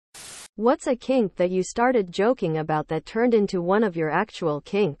What's a kink that you started joking about that turned into one of your actual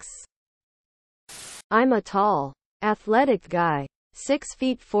kinks? I'm a tall, athletic guy. 6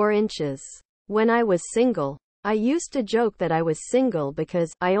 feet 4 inches. When I was single, I used to joke that I was single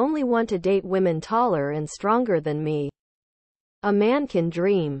because I only want to date women taller and stronger than me. A man can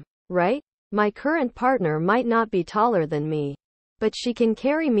dream, right? My current partner might not be taller than me, but she can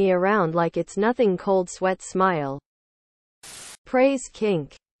carry me around like it's nothing. Cold sweat smile. Praise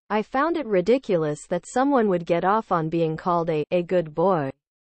kink. I found it ridiculous that someone would get off on being called a good boy.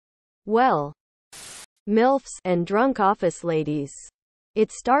 Well, MILFs and drunk office ladies.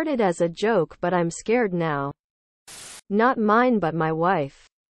 It started as a joke, but I'm scared now. Not mine, but my wife.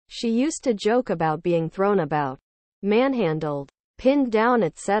 She used to joke about being thrown about, manhandled, pinned down,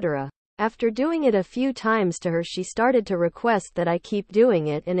 etc. After doing it a few times to her, she started to request that I keep doing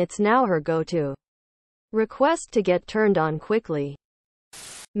it, and it's now her go-to request to get turned on quickly.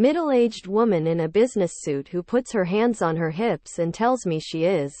 Middle-aged woman in a business suit who puts her hands on her hips and tells me she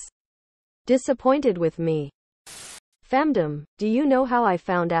is disappointed with me. Femdom, do you know how I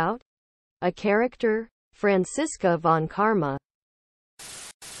found out? A character? Franziska von Karma.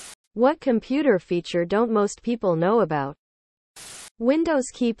 What computer feature don't most people know about? Windows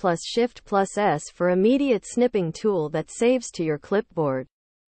key plus Shift plus S for immediate snipping tool that saves to your clipboard.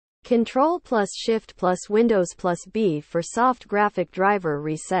 Control plus Shift plus Windows plus B for soft graphic driver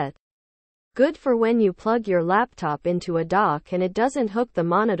reset. Good for when you plug your laptop into a dock and it doesn't hook the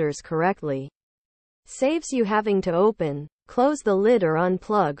monitors correctly. Saves you having to open, close the lid or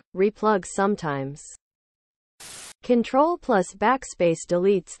unplug, replug sometimes. Control plus backspace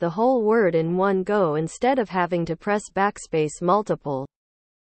deletes the whole word in one go instead of having to press backspace multiple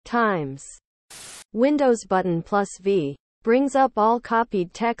times. Windows button plus V brings up all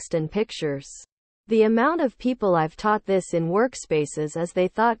copied text and pictures. The amount of people I've taught this in workspaces as they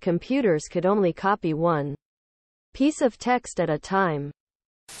thought computers could only copy one piece of text at a time.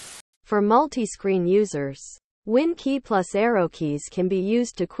 For multi-screen users, Win key plus arrow keys can be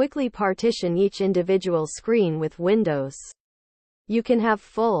used to quickly partition each individual screen with Windows. You can have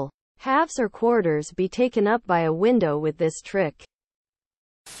full halves or quarters be taken up by a window with this trick.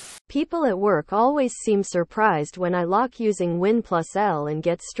 People at work always seem surprised when I lock using Win plus L and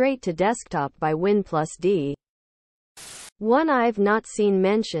get straight to desktop by Win plus D. One I've not seen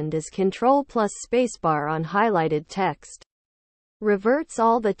mentioned is Control plus Spacebar on highlighted text. Reverts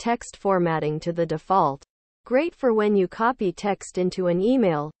all the text formatting to the default. Great for when you copy text into an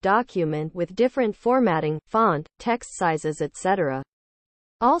email, document with different formatting, font, text sizes, etc.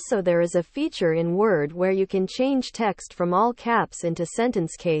 Also, there is a feature in Word where you can change text from all caps into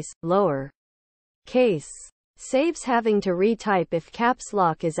sentence case, lower case. Saves having to retype if caps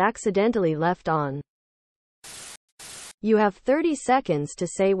lock is accidentally left on. You have 30 seconds to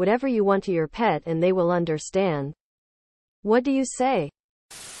say whatever you want to your pet and they will understand. What do you say?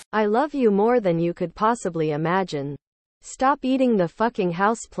 I love you more than you could possibly imagine. Stop eating the fucking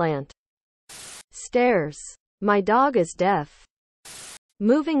houseplant. Stairs. My dog is deaf.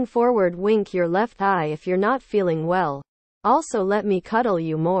 Moving forward, wink your left eye if you're not feeling well. Also, let me cuddle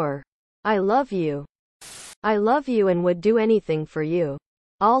you more. I love you. I love you and would do anything for you.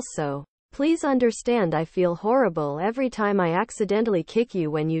 Also, please understand I feel horrible every time I accidentally kick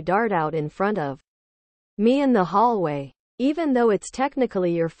you when you dart out in front of me in the hallway, even though it's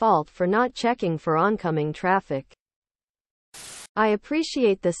technically your fault for not checking for oncoming traffic. I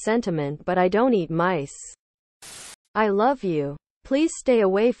appreciate the sentiment, but I don't eat mice. I love you. Please stay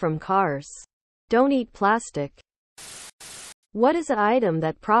away from cars. Don't eat plastic. What is an item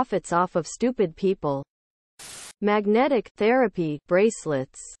that profits off of stupid people? Magnetic therapy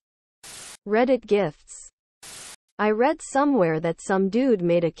bracelets. Reddit gifts. I read somewhere that some dude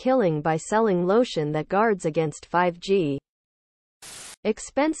made a killing by selling lotion that guards against 5G.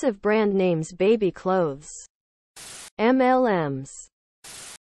 Expensive brand names, baby clothes. MLMs.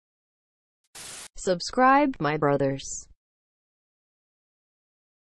 Subscribe, my brothers.